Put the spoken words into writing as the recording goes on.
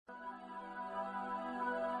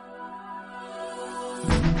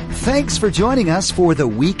Thanks for joining us for the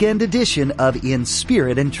weekend edition of In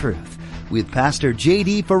Spirit and Truth with Pastor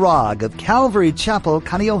J.D. Farag of Calvary Chapel,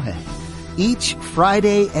 Kaneohe. Each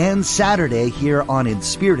Friday and Saturday here on In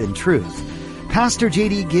Spirit and Truth, Pastor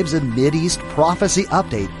J.D. gives a Mideast prophecy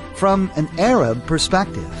update from an Arab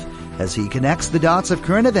perspective as he connects the dots of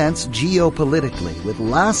current events geopolitically with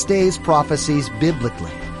last days prophecies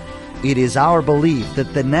biblically. It is our belief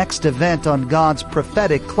that the next event on God's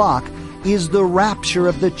prophetic clock is the rapture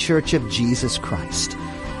of the Church of Jesus Christ.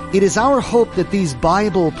 It is our hope that these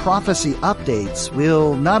Bible prophecy updates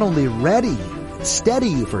will not only ready you and steady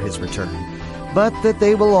you for His return, but that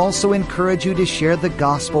they will also encourage you to share the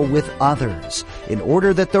gospel with others in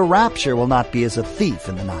order that the rapture will not be as a thief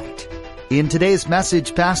in the night. In today's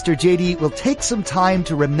message, Pastor J.D. will take some time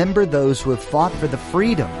to remember those who have fought for the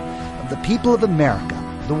freedom of the people of America,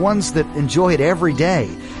 the ones that enjoy it every day,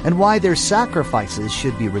 and why their sacrifices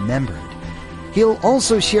should be remembered. He'll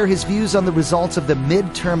also share his views on the results of the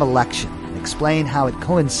midterm election and explain how it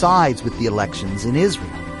coincides with the elections in Israel.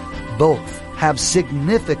 Both have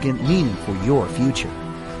significant meaning for your future.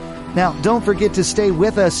 Now, don't forget to stay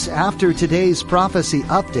with us after today's prophecy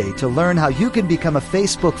update to learn how you can become a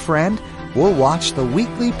Facebook friend or watch the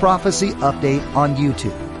weekly prophecy update on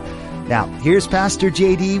YouTube. Now, here's Pastor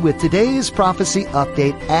J.D. with today's prophecy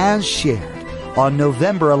update as shared on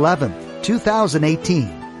November 11th,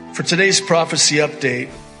 2018. For today's prophecy update,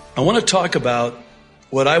 I want to talk about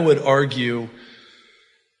what I would argue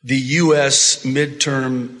the U.S.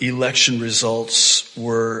 midterm election results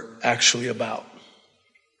were actually about.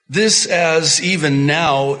 This, as even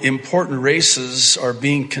now important races are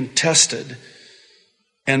being contested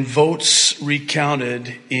and votes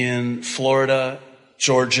recounted in Florida,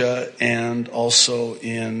 Georgia, and also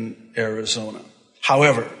in Arizona.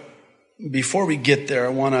 However, before we get there, I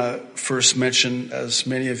want to first mention, as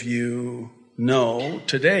many of you know,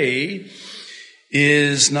 today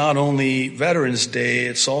is not only Veterans Day,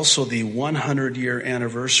 it's also the 100-year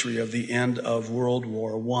anniversary of the end of World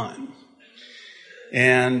War I.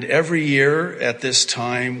 And every year at this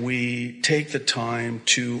time, we take the time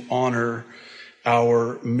to honor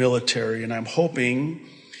our military. And I'm hoping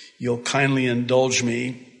you'll kindly indulge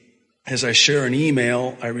me as I share an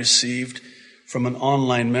email I received from an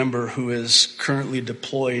online member who is currently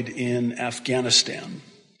deployed in Afghanistan.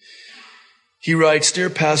 He writes, "Dear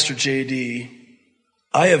Pastor J.D.,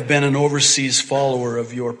 I have been an overseas follower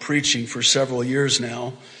of your preaching for several years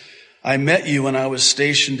now. I met you when I was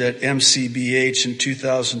stationed at MCBH in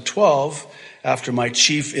 2012 after my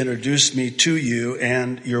chief introduced me to you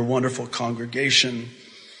and your wonderful congregation.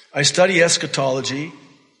 I study eschatology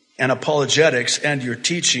and apologetics, and your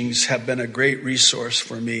teachings have been a great resource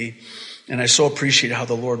for me. And I so appreciate how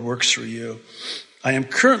the Lord works through you. I am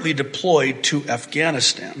currently deployed to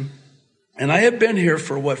Afghanistan, and I have been here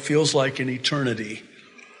for what feels like an eternity.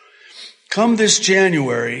 Come this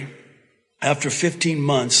January, after 15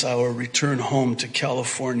 months, I will return home to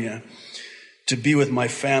California to be with my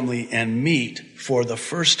family and meet for the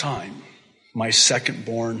first time my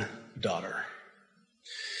second-born daughter."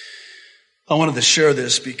 I wanted to share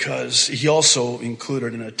this because he also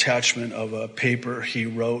included an attachment of a paper he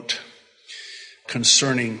wrote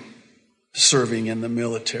concerning serving in the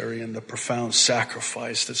military and the profound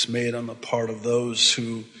sacrifice that's made on the part of those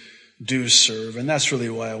who do serve. And that's really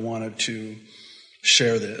why I wanted to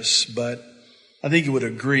share this. But I think you would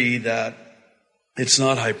agree that it's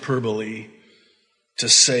not hyperbole to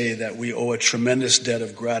say that we owe a tremendous debt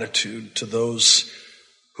of gratitude to those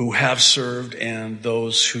who have served and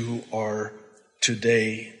those who are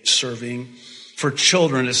today serving. For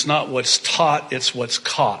children, it's not what's taught, it's what's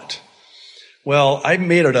caught. Well, I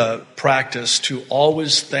made it a practice to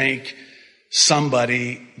always thank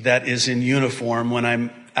somebody that is in uniform when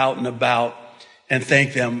I'm out and about and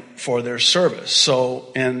thank them for their service.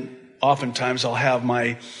 So, and oftentimes I'll have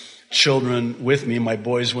my children with me, my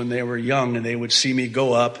boys when they were young, and they would see me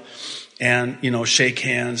go up and, shake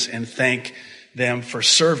hands and thank them for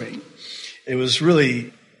serving. It was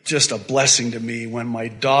really just a blessing to me when my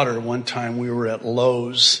daughter, one time we were at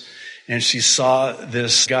Lowe's, and she saw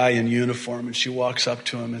this guy in uniform, and she walks up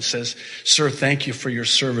to him and says, "Sir, thank you for your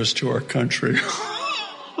service to our country."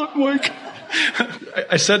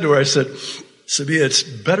 I said to her, "Sabia, it's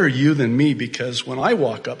better you than me, because when I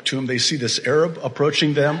walk up to them, they see this Arab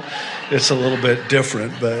approaching them. It's a little bit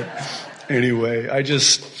different." But anyway, I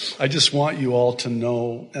just want you all to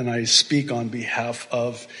know, and I speak on behalf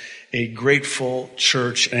of a grateful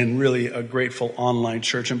church and really a grateful online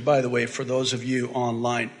church. And by the way, for those of you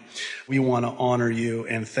online, we want to honor you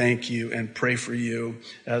and thank you and pray for you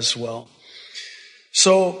as well.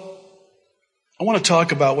 So I want to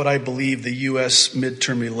talk about what I believe the U.S.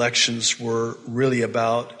 midterm elections were really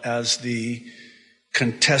about as the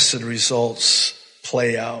contested results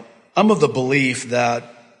play out. I'm of the belief that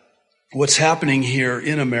what's happening here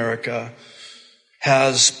in America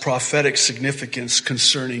has prophetic significance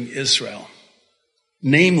concerning Israel,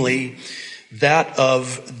 namely that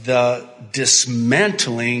of the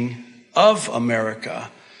dismantling of America,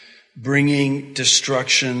 bringing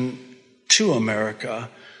destruction to America,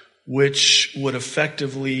 which would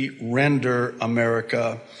effectively render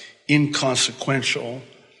America inconsequential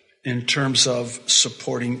in terms of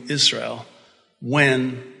supporting Israel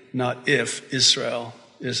when, not if, Israel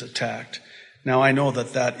is attacked. Now, I know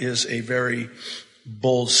that that is a very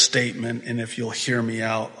bold statement, and if you'll hear me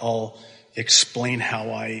out, I'll explain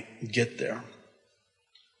how I get there.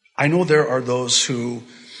 I know there are those who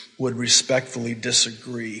would respectfully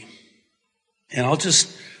disagree, and I'll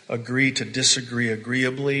just agree to disagree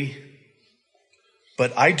agreeably,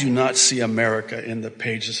 but I do not see America in the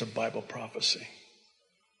pages of Bible prophecy.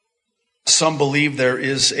 Some believe there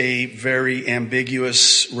is a very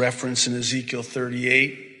ambiguous reference in Ezekiel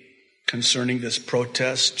 38 concerning this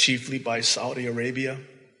protest, chiefly by Saudi Arabia,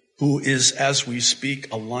 who is, as we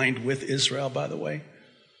speak, aligned with Israel, by the way.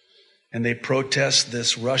 And they protest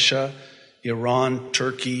this Russia, Iran,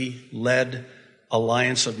 Turkey-led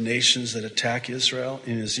alliance of nations that attack Israel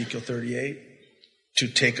in Ezekiel 38 to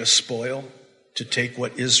take a spoil, to take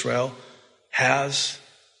what Israel has,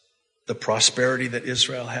 the prosperity that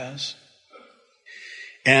Israel has.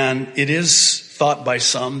 And it is thought by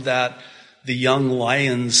some that the young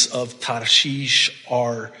lions of Tarshish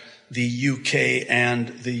are the UK and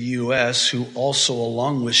the US, who also,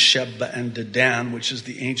 along with Sheba and Dedan, which is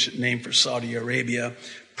the ancient name for Saudi Arabia,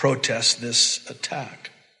 protest this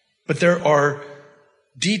attack. But there are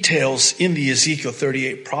details in the Ezekiel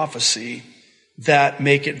 38 prophecy that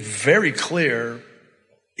make it very clear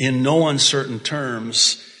in no uncertain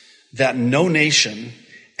terms that no nation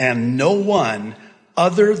and no one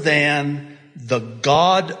other than the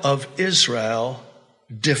God of Israel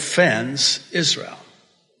defends Israel.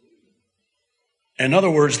 In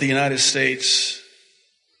other words, the United States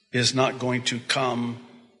is not going to come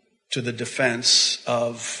to the defense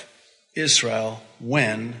of Israel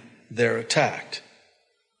when they're attacked.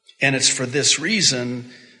 And it's for this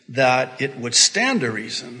reason that it would stand to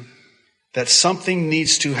reason that something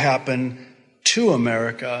needs to happen to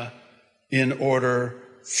America in order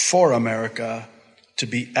for America to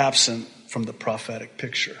be absent from the prophetic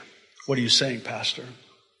picture. What are you saying, Pastor?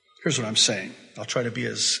 Here's what I'm saying. I'll try to be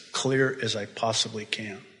as clear as I possibly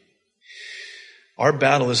can. Our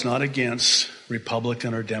battle is not against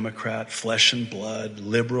Republican or Democrat, flesh and blood,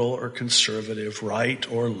 liberal or conservative, right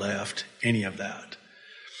or left, any of that.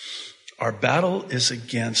 Our battle is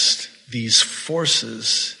against these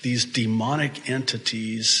forces, these demonic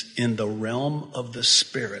entities in the realm of the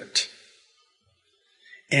spirit.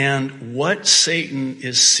 And what Satan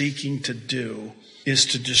is seeking to do is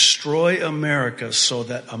to destroy America so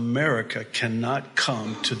that America cannot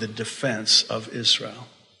come to the defense of Israel.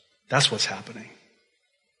 That's what's happening.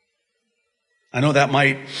 I know that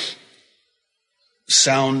might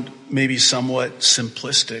sound maybe somewhat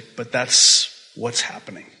simplistic, but that's what's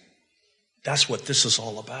happening. That's what this is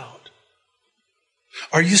all about.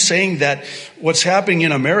 Are you saying that what's happening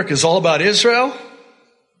in America is all about Israel?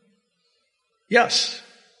 Yes,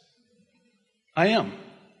 I am.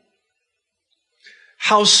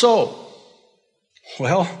 How so?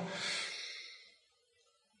 Well,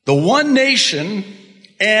 the one nation,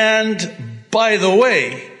 and by the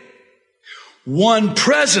way, one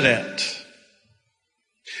president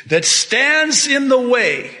that stands in the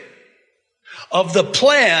way of the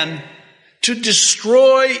plan to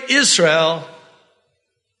destroy Israel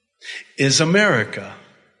is America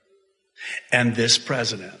and this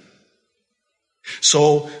president.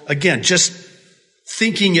 So again, just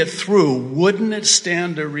thinking it through, wouldn't it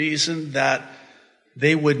stand to reason that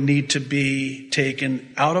they would need to be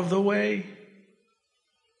taken out of the way?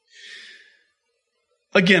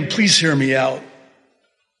 Again, please hear me out.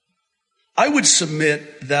 I would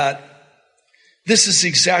submit that this is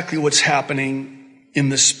exactly what's happening in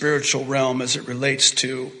the spiritual realm as it relates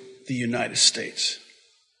to the United States.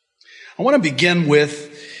 I want to begin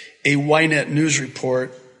with a Ynet news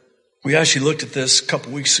report. We actually looked at this a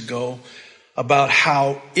couple weeks ago about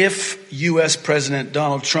how if U.S. President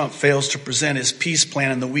Donald Trump fails to present his peace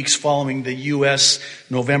plan in the weeks following the U.S.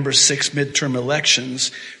 November 6 midterm elections,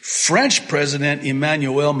 French President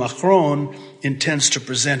Emmanuel Macron intends to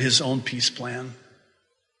present his own peace plan.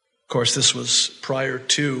 Of course, this was prior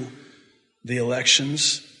to the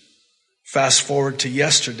elections. Fast forward to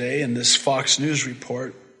yesterday in this Fox News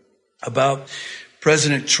report, about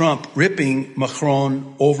President Trump ripping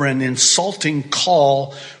Macron over an insulting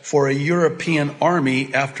call for a European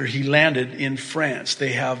army after he landed in France.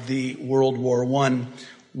 They have the World War I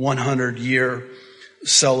 100-year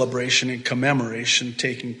celebration and commemoration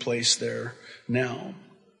taking place there now.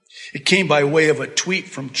 It came by way of a tweet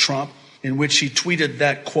from Trump in which he tweeted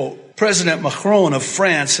that, quote, President Macron of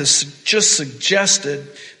France has just suggested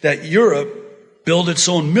that Europe build its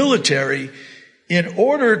own military in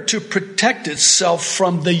order to protect itself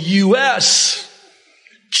from the U.S.,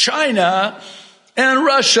 China, and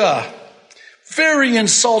Russia. Very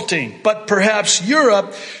insulting, but perhaps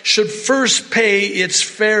Europe should first pay its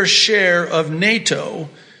fair share of NATO,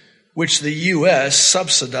 which the U.S.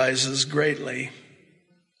 subsidizes greatly.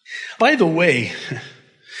 By the way,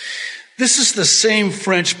 this is the same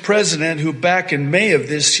French president who back in May of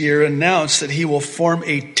this year announced that he will form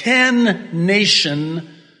a 10-nation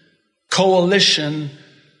coalition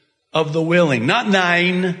of the willing. Not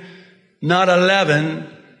 9, not 11,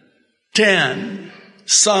 10.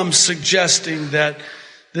 Some suggesting that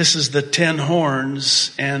this is the 10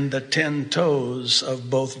 horns and the 10 toes of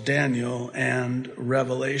both Daniel and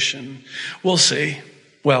Revelation. We'll see.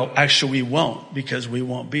 Well, actually we won't, because we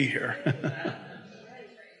won't be here.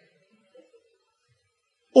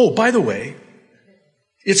 Oh, by the way,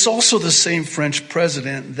 it's also the same French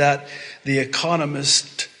president that The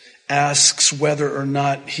Economist asks whether or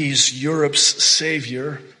not he's Europe's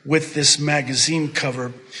savior with this magazine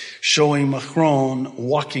cover showing Macron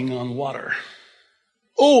walking on water.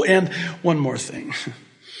 Oh, and one more thing.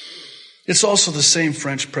 It's also the same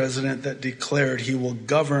French president that declared he will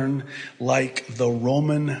govern like the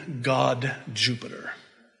Roman god Jupiter.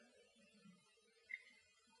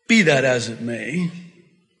 Be that as it may,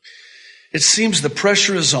 it seems the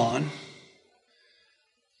pressure is on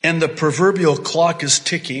and the proverbial clock is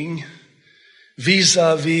ticking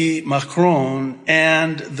vis-a-vis Macron,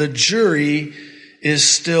 and the jury is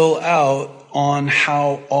still out on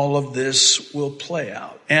how all of this will play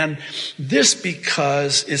out. And this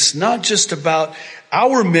because it's not just about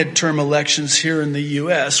our midterm elections here in the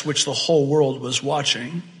U.S., which the whole world was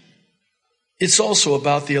watching. It's also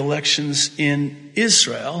about the elections in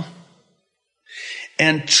Israel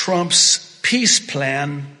and Trump's peace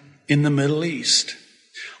plan in the Middle East.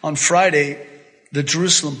 On Friday, the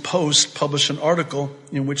Jerusalem Post published an article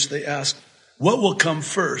in which they asked, what will come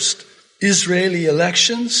first, Israeli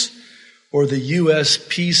elections or the U.S.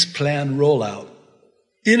 peace plan rollout?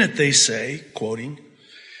 In it they say, quoting,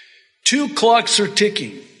 2 clocks are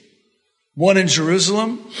ticking, one in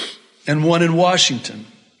Jerusalem and one in Washington.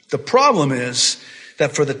 The problem is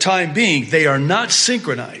that for the time being, they are not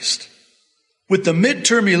synchronized. With the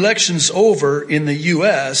midterm elections over in the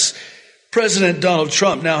U.S., President Donald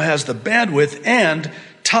Trump now has the bandwidth and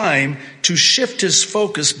time to shift his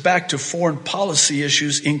focus back to foreign policy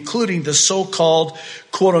issues, including the so-called,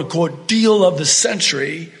 quote-unquote, deal of the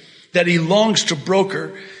century that he longs to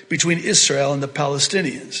broker between Israel and the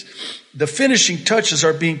Palestinians. The finishing touches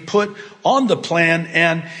are being put on the plan,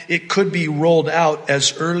 and it could be rolled out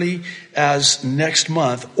as early as next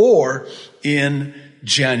month or in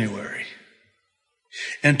January.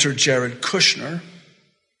 Enter Jared Kushner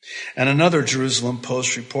and another Jerusalem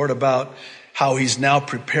Post report about how he's now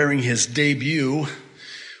preparing his debut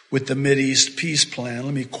with the Mideast peace plan.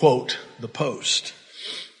 Let me quote the Post.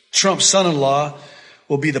 Trump's son-in-law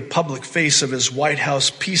will be the public face of his White House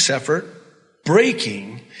peace effort,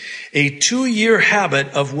 breaking a 2-year habit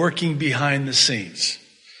of working behind the scenes.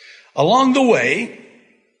 Along the way,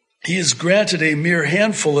 he is granted a mere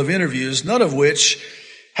handful of interviews, none of which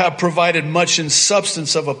have provided much in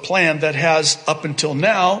substance of a plan that has, up until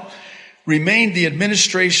now, remained the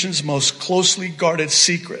administration's most closely guarded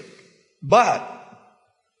secret. But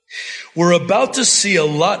we're about to see a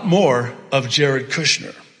lot more of Jared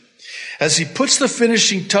Kushner. As he puts the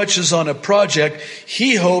finishing touches on a project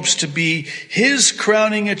he hopes to be his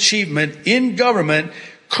crowning achievement in government,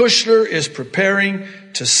 Kushner is preparing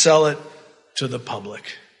to sell it to the public.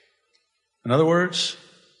 In other words,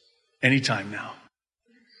 anytime now.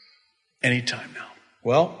 Anytime now.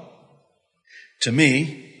 Well, to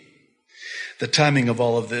me, the timing of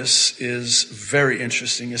all of this is very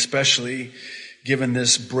interesting, especially given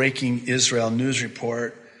this breaking Israel news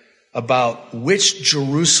report about which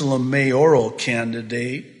Jerusalem mayoral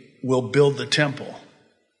candidate will build the temple.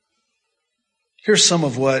 Here's some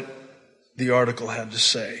of what the article had to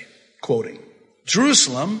say, quoting,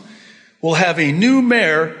 Jerusalem will have a new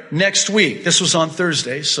mayor next week. This was on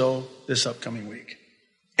Thursday, so this upcoming week.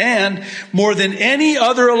 And more than any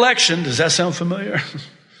other election, does that sound familiar?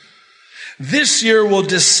 This year will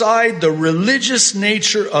decide the religious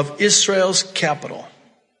nature of Israel's capital.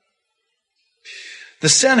 The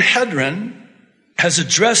Sanhedrin has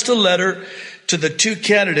addressed a letter to the two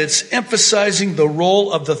candidates emphasizing the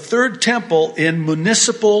role of the third temple in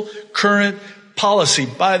municipal current policy.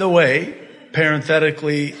 By the way,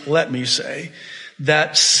 parenthetically, let me say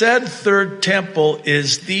that said third temple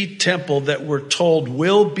is the temple that we're told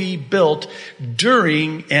will be built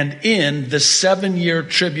during and in the 7-year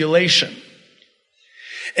tribulation.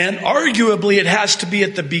 And arguably it has to be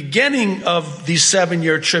at the beginning of the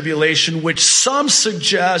 7-year tribulation, which some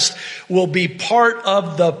suggest will be part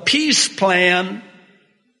of the peace plan,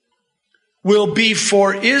 will be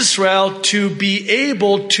for Israel to be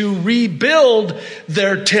able to rebuild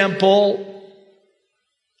their temple.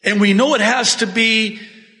 And we know it has to be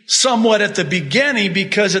somewhat at the beginning,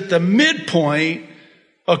 because at the midpoint,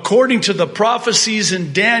 according to the prophecies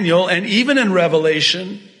in Daniel and even in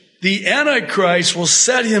Revelation, the Antichrist will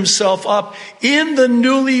set himself up in the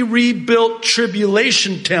newly rebuilt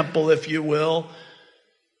tribulation temple, if you will,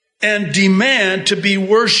 and demand to be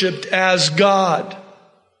worshiped as God.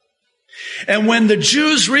 And when the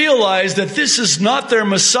Jews realize that this is not their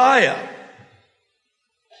Messiah,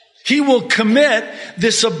 he will commit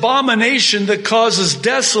this abomination that causes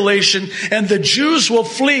desolation, and the Jews will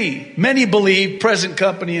flee. Many believe, present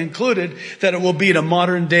company included, that it will be to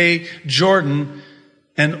modern day Jordan,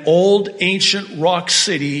 an old ancient rock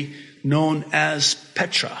city known as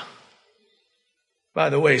Petra. By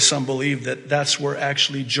the way, some believe that that's where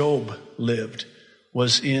actually Job lived,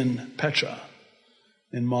 was in Petra,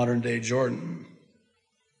 in modern day Jordan.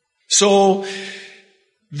 So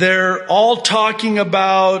they're all talking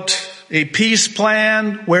about a peace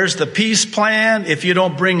plan. Where's the peace plan? If you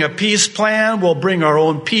don't bring a peace plan, we'll bring our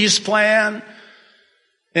own peace plan.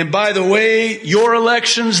 And by the way, your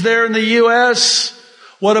elections there in the U.S.,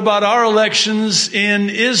 what about our elections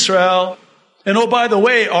in Israel? And oh, by the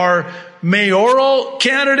way, our mayoral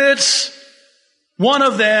candidates, one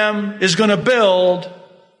of them is going to build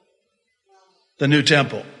the new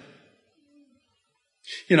temple.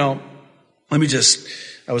 You know,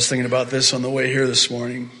 I was thinking about this on the way here this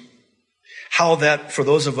morning. How that, for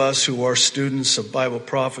those of us who are students of Bible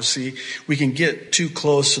prophecy, we can get too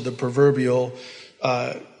close to the proverbial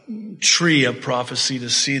tree of prophecy to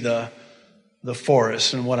see the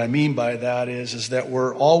forest. And what I mean by that is that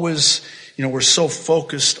we're always, we're so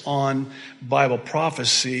focused on Bible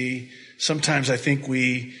prophecy. Sometimes I think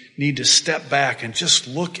we need to step back and just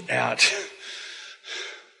look at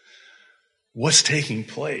what's taking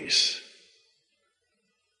place.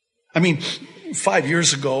 I mean, 5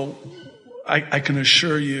 years ago, I can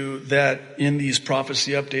assure you that in these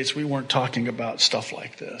prophecy updates, we weren't talking about stuff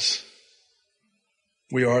like this.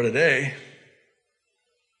 We are today.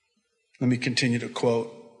 Let me continue to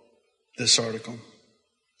quote this article.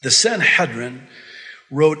 The Sanhedrin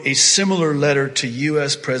wrote a similar letter to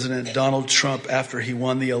U.S. President Donald Trump after he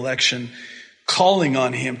won the election, calling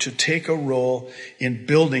on him to take a role in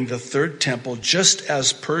building the third temple, just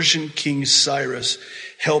as Persian King Cyrus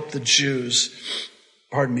helped the Jews,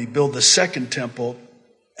 build the second temple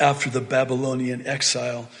after the Babylonian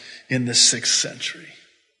exile in the 6th century.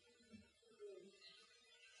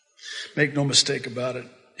 Make no mistake about it,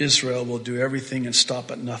 Israel will do everything and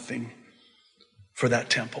stop at nothing for that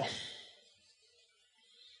temple.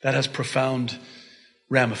 That has profound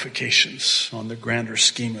ramifications on the grander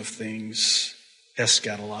scheme of things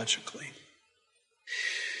eschatologically.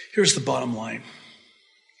 Here's the bottom line.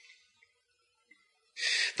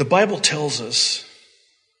 The Bible tells us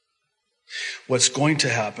what's going to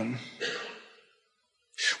happen,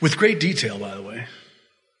 with great detail, by the way,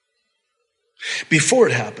 before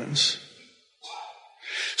it happens.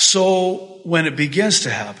 So when it begins to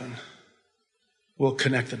happen, we'll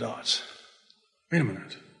connect the dots. Wait a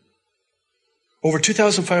minute. Over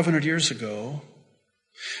 2,500 years ago,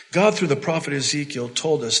 God, through the prophet Ezekiel,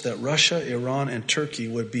 told us that Russia, Iran, and Turkey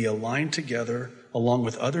would be aligned together along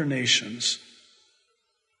with other nations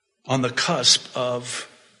on the cusp of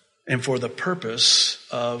and for the purpose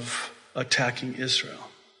of attacking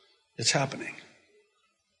Israel. It's happening.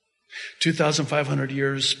 2,500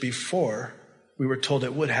 years before, we were told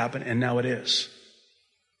it would happen, and now it is.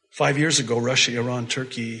 5 years ago, Russia, Iran,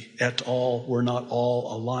 Turkey, et al. Were not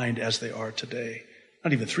all aligned as they are today.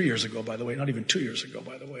 Not even 3 years ago, by the way. Not even 2 years ago,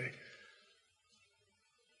 by the way.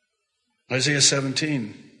 Isaiah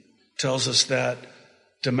 17 tells us that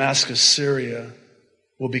Damascus, Syria,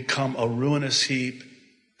 will become a ruinous heap,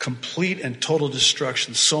 complete and total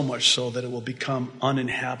destruction, so much so that it will become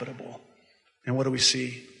uninhabitable. And what do we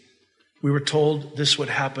see? We were told this would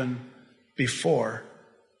happen before,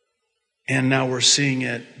 and now we're seeing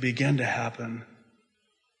it begin to happen.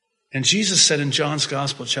 And Jesus said in John's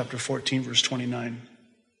Gospel, chapter 14, verse 29,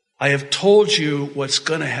 I have told you what's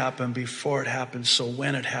going to happen before it happens, so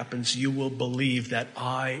when it happens, you will believe that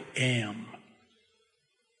I am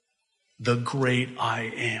the great I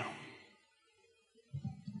am.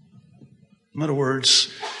 In other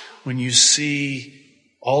words, when you see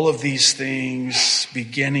all of these things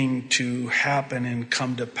beginning to happen and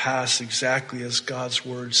come to pass exactly as God's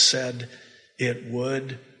word said it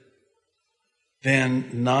would, then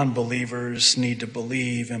non-believers need to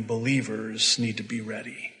believe and believers need to be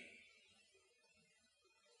ready.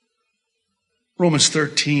 Romans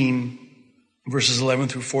 13, verses 11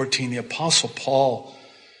 through 14, the Apostle Paul,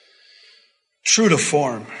 true to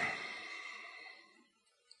form,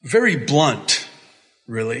 very blunt,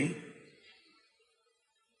 really,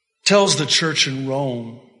 tells the church in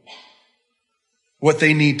Rome what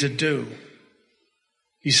they need to do.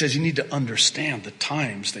 He says you need to understand the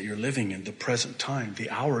times that you're living in, the present time. The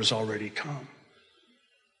hour's already come.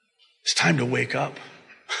 It's time to wake up.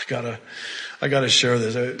 I gotta share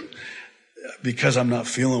this. Because I'm not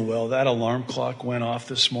feeling well, that alarm clock went off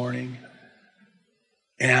this morning.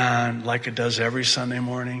 And like it does every Sunday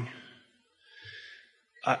morning,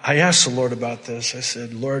 I asked the Lord about this. I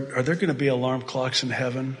said, Lord, are there going to be alarm clocks in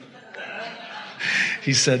heaven?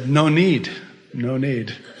 He said, no need. No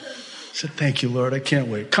need. I said, thank you, Lord. I can't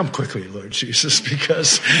wait. Come quickly, Lord Jesus,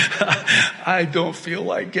 because I don't feel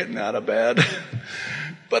like getting out of bed,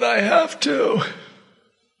 but I have to.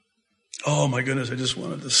 Oh my goodness, I just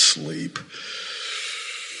wanted to sleep.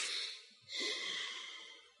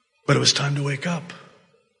 But it was time to wake up.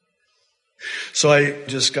 So I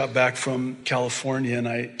just got back from California and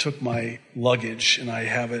I took my luggage and I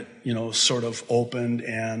have it, sort of opened,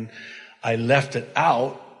 and I left it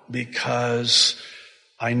out because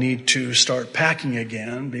I need to start packing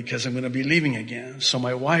again because I'm going to be leaving again. So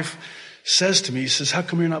my wife says to me, how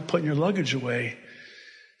come you're not putting your luggage away?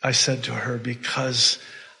 I said to her, because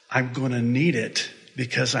I'm going to need it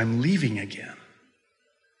because I'm leaving again.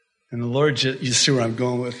 And the Lord, you see where I'm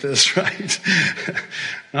going with this, right?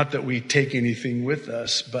 Not that we take anything with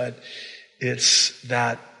us, but it's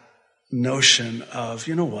that notion of,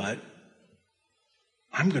 you know what?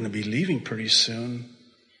 I'm going to be leaving pretty soon.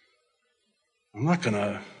 I'm not going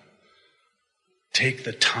to take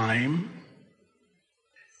the time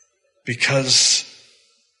because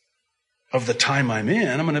of the time I'm in.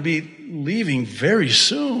 I'm going to be leaving very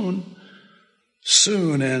soon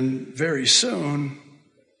and very soon.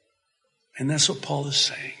 And that's what Paul is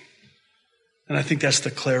saying. And I think that's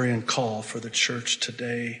the clarion call for the church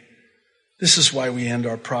today. This is why we end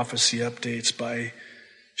our prophecy updates by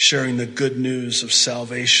sharing the good news of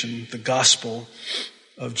salvation, the gospel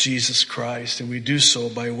of Jesus Christ. And we do so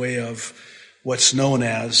by way of what's known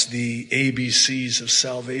as the ABCs of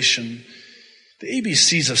salvation. The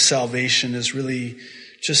ABCs of salvation is really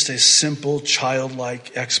just a simple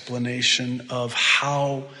childlike explanation of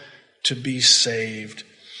how to be saved.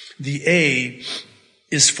 The A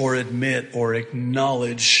is for admit or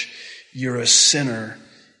acknowledge you're a sinner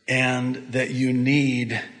and that you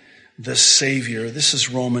need the Savior. This is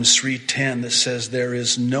Romans 3:10 that says there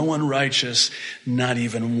is no one righteous, not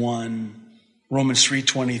even one. Romans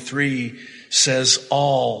 3:23 says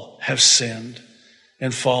all have sinned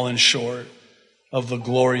and fallen short of the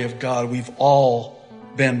glory of God. We've all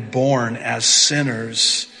been born as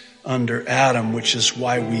sinners under Adam, which is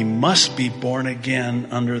why we must be born again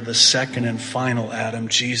under the second and final Adam,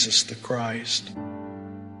 Jesus the Christ.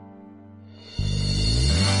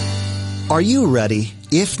 Are you ready?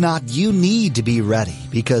 If not, you need to be ready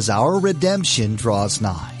because our redemption draws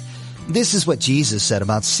nigh. This is what Jesus said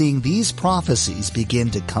about seeing these prophecies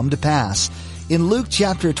begin to come to pass in Luke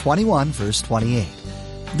chapter 21, verse 28.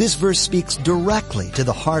 This verse speaks directly to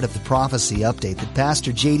the heart of the prophecy update that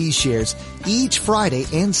Pastor JD shares each Friday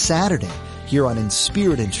and Saturday here on In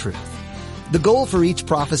Spirit and Truth. The goal for each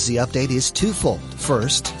prophecy update is twofold.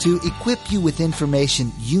 First, to equip you with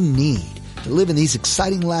information you need to live in these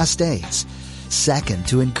exciting last days. Second,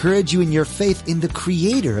 to encourage you in your faith in the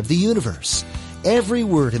Creator of the universe. Every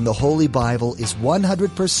word in the Holy Bible is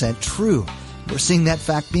 100% true. We're seeing that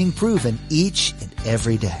fact being proven each and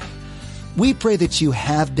every day. We pray that you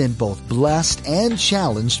have been both blessed and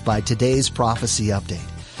challenged by today's prophecy update.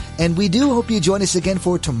 And we do hope you join us again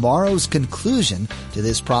for tomorrow's conclusion to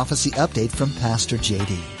this prophecy update from Pastor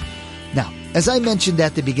JD. Now, as I mentioned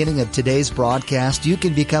at the beginning of today's broadcast, you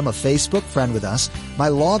can become a Facebook friend with us by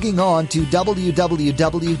logging on to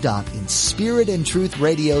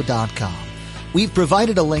www.inspiritandtruthradio.com. We've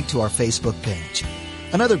provided a link to our Facebook page.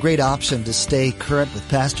 Another great option to stay current with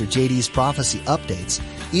Pastor JD's prophecy updates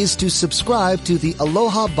is to subscribe to the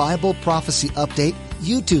Aloha Bible Prophecy Update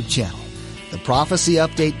YouTube channel. The Prophecy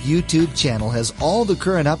Update YouTube channel has all the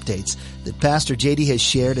current updates that Pastor JD has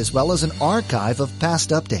shared, as well as an archive of past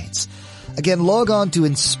updates. Again, log on to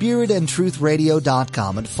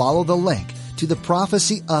inspiritandtruthradio.com and follow the link to the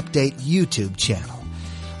Prophecy Update YouTube channel.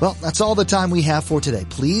 Well, that's all the time we have for today.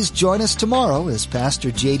 Please join us tomorrow as Pastor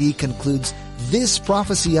JD concludes this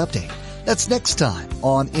prophecy update. That's next time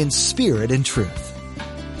on In Spirit and Truth.